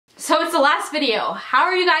So it's the last video. How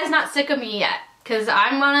are you guys not sick of me yet? Because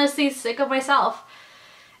I'm honestly sick of myself.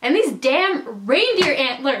 And these damn reindeer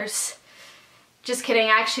antlers. Just kidding,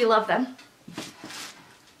 I actually love them.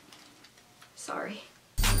 Sorry.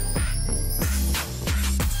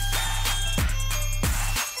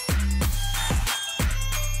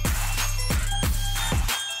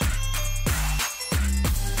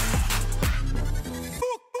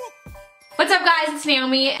 What's up guys, it's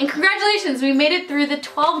Naomi, and congratulations, we made it through the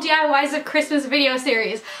 12 DIYs of Christmas video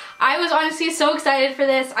series. I was honestly so excited for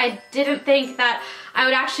this. I didn't think that I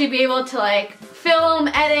would actually be able to like film,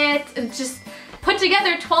 edit, and just put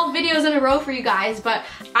together 12 videos in a row for you guys, but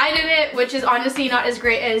I did it, which is honestly not as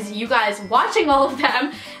great as you guys watching all of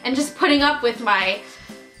them and just putting up with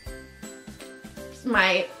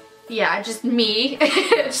just me,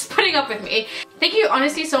 just putting up with me. Thank you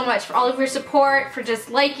honestly so much for all of your support, for just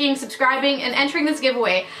liking, subscribing, and entering this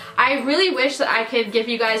giveaway. I really wish that I could give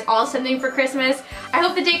you guys all something for Christmas. I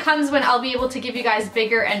hope the day comes when I'll be able to give you guys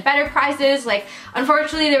bigger and better prizes. Like,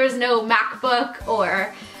 unfortunately there was no MacBook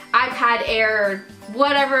or iPad Air or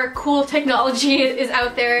whatever cool technology is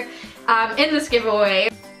out there in this giveaway.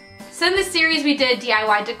 So in this series we did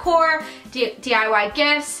DIY decor, DIY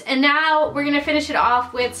gifts, and now we're gonna finish it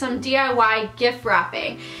off with some DIY gift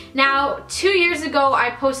wrapping. Now, 2 years ago I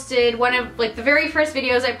posted one of the very first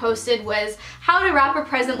videos I posted was how to wrap a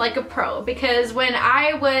present like a pro, because when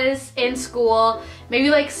I was in school, maybe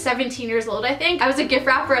like 17 years old I think, I was a gift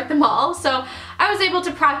wrapper at the mall, so I was able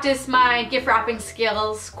to practice my gift wrapping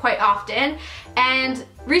skills quite often. And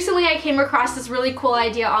recently I came across this really cool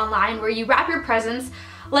idea online where you wrap your presents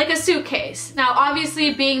like a suitcase. Now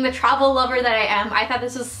obviously, being the travel lover that I am, I thought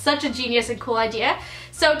this was such a genius and cool idea.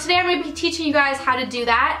 So today I'm going to be teaching you guys how to do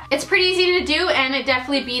that. It's pretty easy to do, and it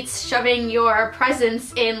definitely beats shoving your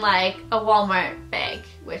presents in like a Walmart bag,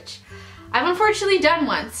 which I've unfortunately done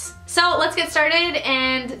once. So let's get started,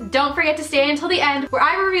 and don't forget to stay until the end where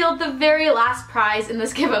I reveal the very last prize in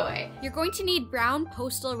this giveaway. You're going to need brown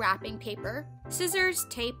postal wrapping paper, scissors,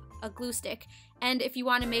 tape, a glue stick, and if you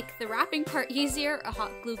want to make the wrapping part easier, a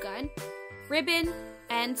hot glue gun, ribbon,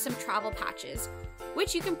 and some travel patches,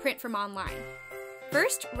 which you can print from online.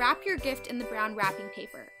 First, wrap your gift in the brown wrapping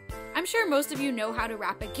paper. I'm sure most of you know how to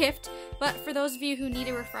wrap a gift, but for those of you who need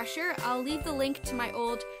a refresher, I'll leave the link to my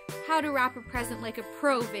old How to Wrap a Present Like a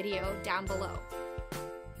Pro video down below.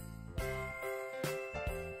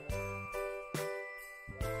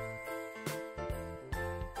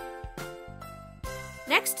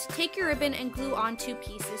 Next, take your ribbon and glue on 2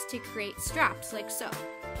 pieces to create straps, like so.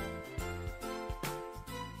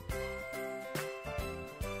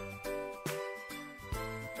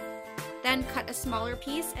 Then cut a smaller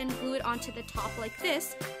piece and glue it onto the top like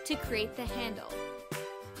this to create the handle.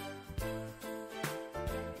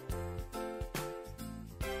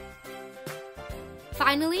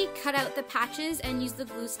 Finally, cut out the patches and use the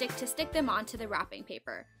glue stick to stick them onto the wrapping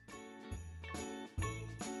paper.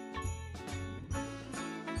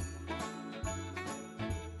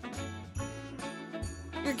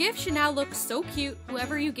 Your gift should now look so cute,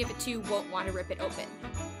 whoever you give it to won't want to rip it open.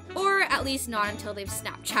 Or at least not until they've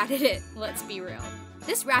Snapchatted it, let's be real.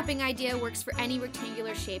 This wrapping idea works for any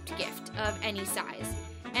rectangular shaped gift of any size.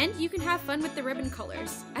 And you can have fun with the ribbon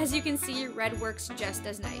colors. As you can see, red works just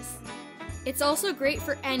as nice. It's also great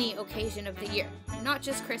for any occasion of the year, not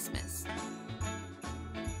just Christmas.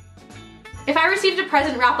 If I received a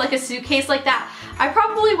present wrapped like a suitcase like that, I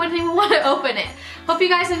probably wouldn't even want to open it. Hope you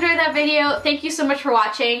guys enjoyed that video. Thank you so much for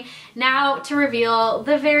watching. Now to reveal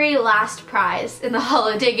the very last prize in the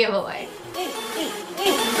holiday giveaway.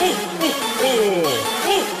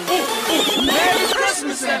 Merry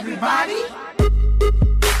Christmas, everybody!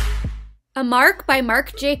 A Mark by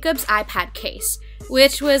Marc Jacobs iPad case,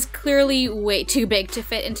 which was clearly way too big to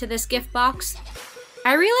fit into this gift box.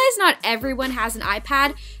 I realize not everyone has an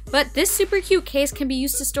iPad, but this super cute case can be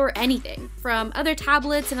used to store anything, from other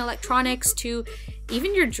tablets and electronics to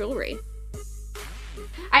even your jewelry.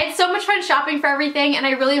 I had so much fun shopping for everything, and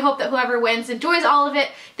I really hope that whoever wins enjoys all of it.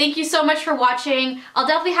 Thank you so much for watching. I'll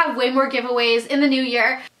definitely have way more giveaways in the new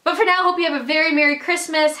year. But for now, I hope you have a very Merry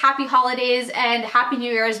Christmas, Happy Holidays, and Happy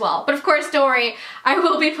New Year as well. But of course, don't worry, I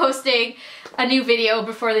will be posting a new video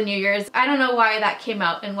before the New Year's. I don't know why that came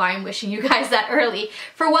out and why I'm wishing you guys that early.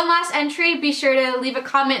 For one last entry, be sure to leave a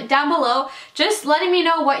comment down below just letting me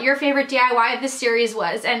know what your favorite DIY of this series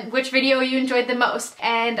was and which video you enjoyed the most.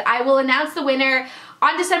 And I will announce the winner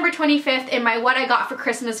on December 25th in my What I Got for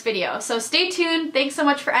Christmas video. So stay tuned, thanks so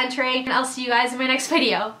much for entering, and I'll see you guys in my next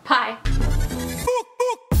video. Bye!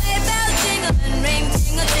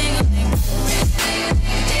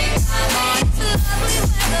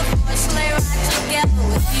 Sleigh ride together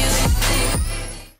with you.